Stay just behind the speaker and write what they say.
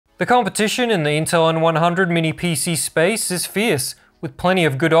The competition in the Intel N100 mini PC space is fierce, with plenty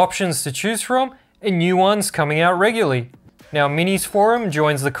of good options to choose from and new ones coming out regularly. Now Minisforum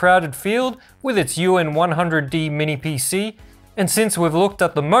joins the crowded field with its UN100D mini PC, and since we've looked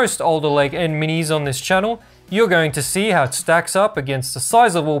at the most Alder Lake-N minis on this channel, you're going to see how it stacks up against a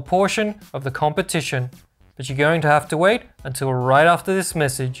sizable portion of the competition. But you're going to have to wait until right after this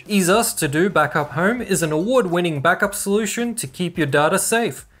message. EaseUs Backup Home is an award-winning backup solution to keep your data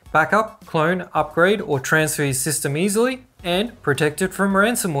safe. Backup, clone, upgrade, or transfer your system easily, and protect it from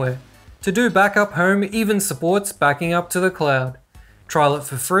ransomware. To Backup Home even supports backing up to the cloud. Trial it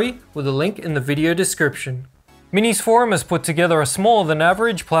for free with a link in the video description. Minisforum has put together a smaller than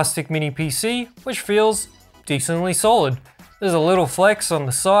average plastic mini PC, which feels decently solid. There's a little flex on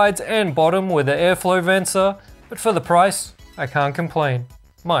the sides and bottom where the airflow vents are, but for the price, I can't complain.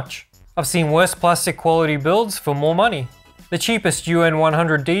 Much. I've seen worse plastic quality builds for more money. The cheapest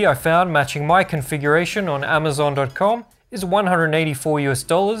UN100D I found matching my configuration on Amazon.com is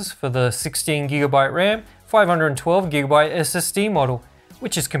 $184 for the 16GB RAM, 512GB SSD model,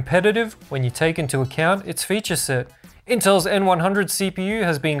 which is competitive when you take into account its feature set. Intel's N100 CPU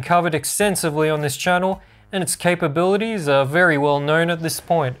has been covered extensively on this channel, and its capabilities are very well known at this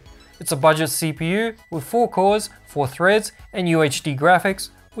point. It's a budget CPU with 4 cores, 4 threads, and UHD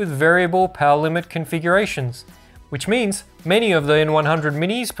graphics with variable power limit configurations, which means many of the N100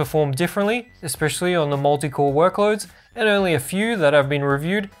 minis perform differently, especially on the multi-core workloads, and only a few that have been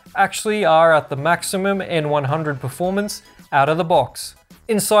reviewed actually are at the maximum N100 performance out of the box.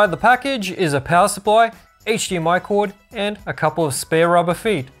 Inside the package is a power supply, HDMI cord, and a couple of spare rubber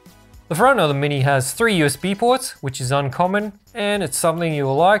feet. The front of the Mini has 3 USB ports, which is uncommon, and it's something you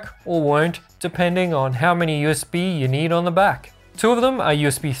will like or won't depending on how many USB you need on the back. 2 of them are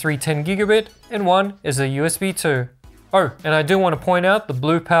USB 3 10GB and 1 is a USB 2. Oh, and I do want to point out the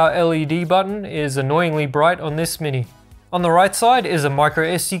blue power LED button is annoyingly bright on this Mini. On the right side is a micro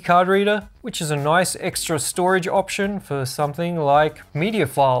SD card reader, which is a nice extra storage option for something like media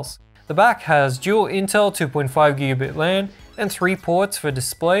files. The back has dual Intel 2.5GB LAN and 3 ports for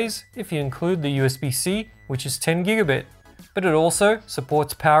displays if you include the USB-C, which is 10GB. But it also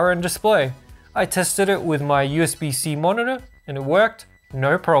supports power and display. I tested it with my USB-C monitor and it worked,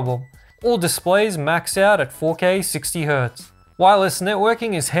 no problem. All displays max out at 4K 60Hz. Wireless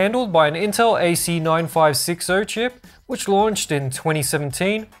networking is handled by an Intel AC9560 chip, which launched in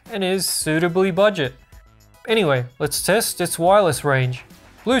 2017 and is suitably budget. Anyway, let's test its wireless range.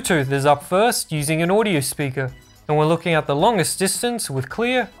 Bluetooth is up first using an audio speaker, and we're looking at the longest distance with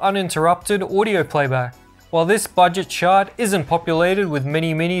clear, uninterrupted audio playback. While this budget chart isn't populated with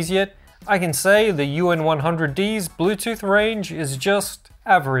many minis yet, I can say the UN100D's Bluetooth range is just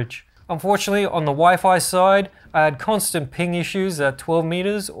average. Unfortunately, on the Wi-Fi side, I had constant ping issues at 12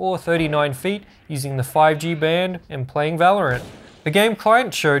 meters or 39 feet using the 5G band and playing Valorant. The game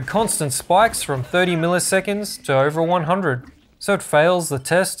client showed constant spikes from 30 milliseconds to over 100, so it fails the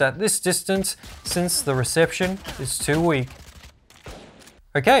test at this distance since the reception is too weak.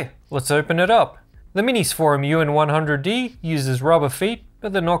 Okay, let's open it up. The Minisforum UN100D uses rubber feet,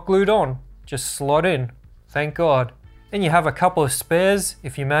 but they're not glued on, just slot in, thank God. And you have a couple of spares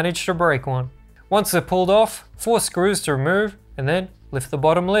if you manage to break one. Once they're pulled off, 4 screws to remove, and then lift the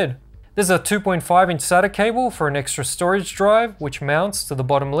bottom lid. There's a 2.5-inch SATA cable for an extra storage drive which mounts to the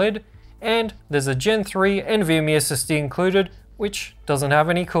bottom lid, and there's a Gen 3 NVMe SSD included, which doesn't have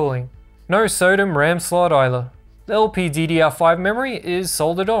any cooling. No SODIMM RAM slot either. The LPDDR5 memory is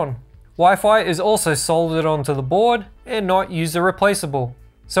soldered on. Wi-Fi is also soldered onto the board and not user replaceable.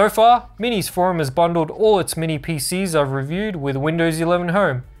 So far, Minisforum has bundled all its mini PCs I've reviewed with Windows 11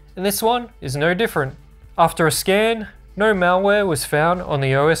 Home, and this one is no different. After a scan, no malware was found on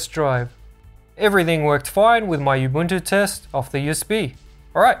the OS drive. Everything worked fine with my Ubuntu test off the USB.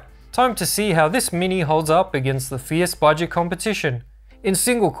 Alright, time to see how this Mini holds up against the fierce budget competition. In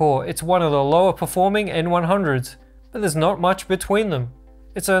single core, it's one of the lower performing N100s, but there's not much between them.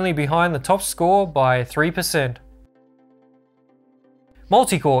 It's only behind the top score by 3%.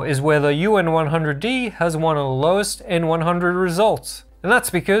 Multi-core is where the UN100D has one of the lowest N100 results, and that's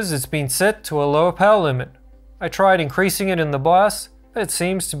because it's been set to a lower power limit. I tried increasing it in the BIOS, but it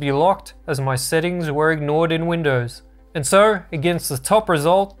seems to be locked as my settings were ignored in Windows. And so, against the top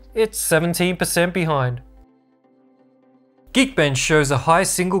result, it's 17% behind. Geekbench shows a high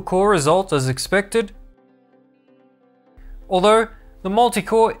single core result as expected, although the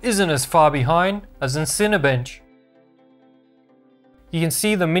multi-core isn't as far behind as in Cinebench. You can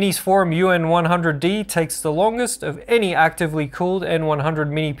see the Minisforum UN100D takes the longest of any actively cooled N100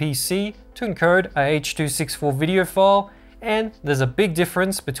 mini PC to encode a H.264 video file and there's a big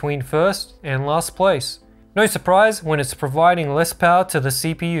difference between first and last place. No surprise when it's providing less power to the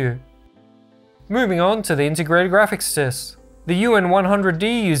CPU. Moving on to the integrated graphics test. The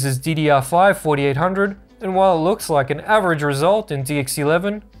UN100D uses DDR5 4800, and while it looks like an average result in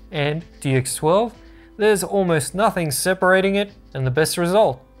DX11 and DX12, there's almost nothing separating it and the best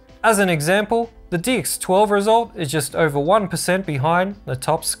result. As an example, the DX12 result is just over 1% behind the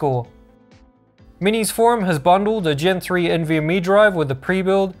top score. Minisforum has bundled a Gen 3 NVMe drive with the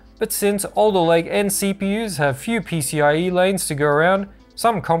pre-build, but since Alder Lake-N CPUs have few PCIe lanes to go around,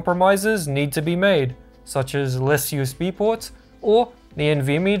 some compromises need to be made, such as less USB ports or the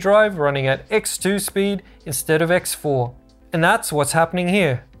NVMe drive running at X2 speed instead of X4. And that's what's happening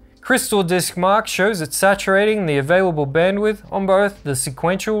here. Crystal Disk Mark shows it's saturating the available bandwidth on both the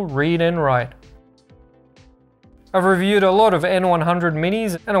sequential read and write. I've reviewed a lot of N100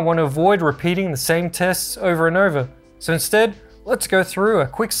 minis and I want to avoid repeating the same tests over and over. So instead, let's go through a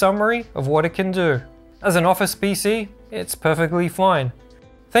quick summary of what it can do. As an office PC, it's perfectly fine.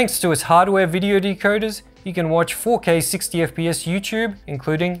 Thanks to its hardware video decoders, you can watch 4K 60fps YouTube,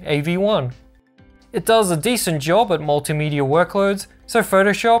 including AV1. It does a decent job at multimedia workloads, so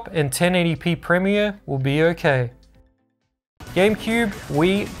Photoshop and 1080p Premiere will be okay. GameCube,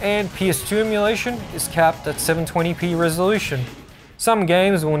 Wii, and PS2 emulation is capped at 720p resolution. Some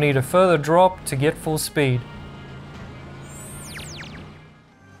games will need a further drop to get full speed.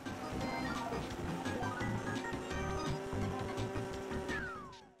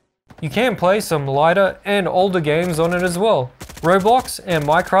 You can play some lighter and older games on it as well. Roblox and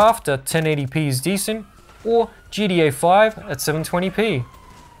Minecraft at 1080p is decent, or GTA 5 at 720p.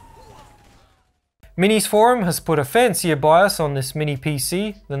 Minisforum has put a fancier BIOS on this mini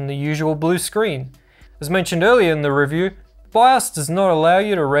PC than the usual blue screen. As mentioned earlier in the review, BIOS does not allow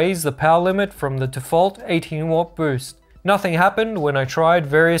you to raise the power limit from the default 18W boost. Nothing happened when I tried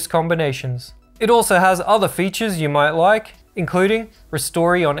various combinations. It also has other features you might like, including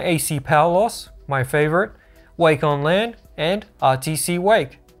Restore on AC power loss, my favorite, Wake on LAN, and RTC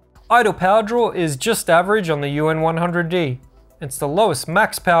Wake. Idle power draw is just average on the UN100D. It's the lowest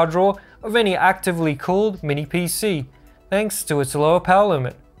max power draw of any actively cooled mini PC, thanks to its lower power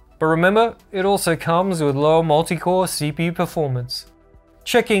limit. But remember, it also comes with lower multi-core CPU performance.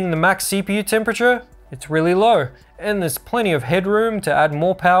 Checking the max CPU temperature, it's really low, and there's plenty of headroom to add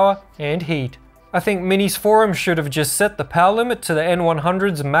more power and heat. I think Minisforum should have just set the power limit to the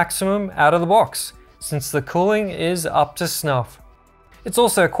N100's maximum out of the box, since the cooling is up to snuff. It's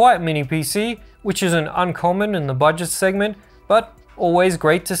also a quiet mini PC, which isn't uncommon in the budget segment, but always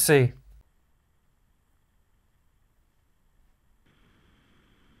great to see.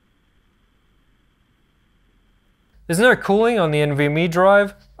 There's no cooling on the NVMe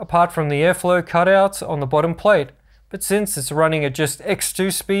drive, apart from the airflow cutouts on the bottom plate, but since it's running at just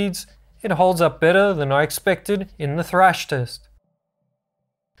X2 speeds, it holds up better than I expected in the thrash test.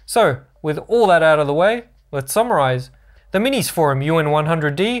 So, with all that out of the way, let's summarize. The Minisforum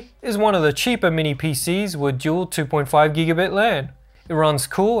UN100D is one of the cheaper mini PCs with dual 2.5 gigabit LAN. It runs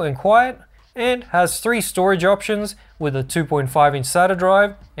cool and quiet, and has 3 storage options with a 2.5-inch SATA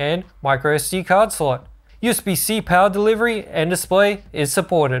drive and microSD card slot. USB-C power delivery and display is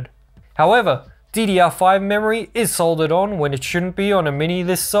supported. However, DDR5 memory is soldered on when it shouldn't be on a mini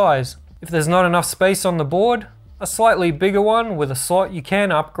this size. If there's not enough space on the board, a slightly bigger one with a slot you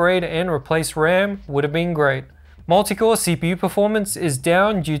can upgrade and replace RAM would have been great. Multi-core CPU performance is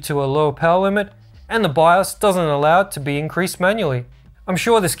down due to a lower power limit, and the BIOS doesn't allow it to be increased manually. I'm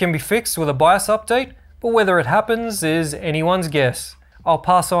sure this can be fixed with a BIOS update, but whether it happens is anyone's guess. I'll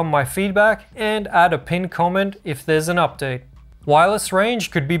pass on my feedback and add a pinned comment if there's an update. Wireless range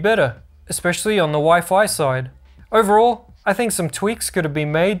could be better, especially on the Wi-Fi side. Overall, I think some tweaks could have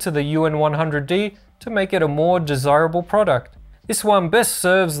been made to the UN100D to make it a more desirable product. This one best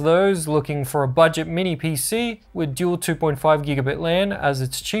serves those looking for a budget mini PC with dual 2.5 gigabit LAN, as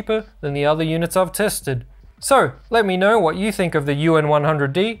it's cheaper than the other units I've tested. So let me know what you think of the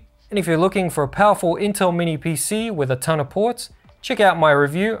UN100D, and if you're looking for a powerful Intel mini PC with a ton of ports, check out my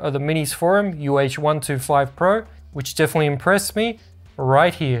review of the Minisforum UH125 Pro, which definitely impressed me,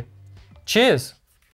 right here. Cheers!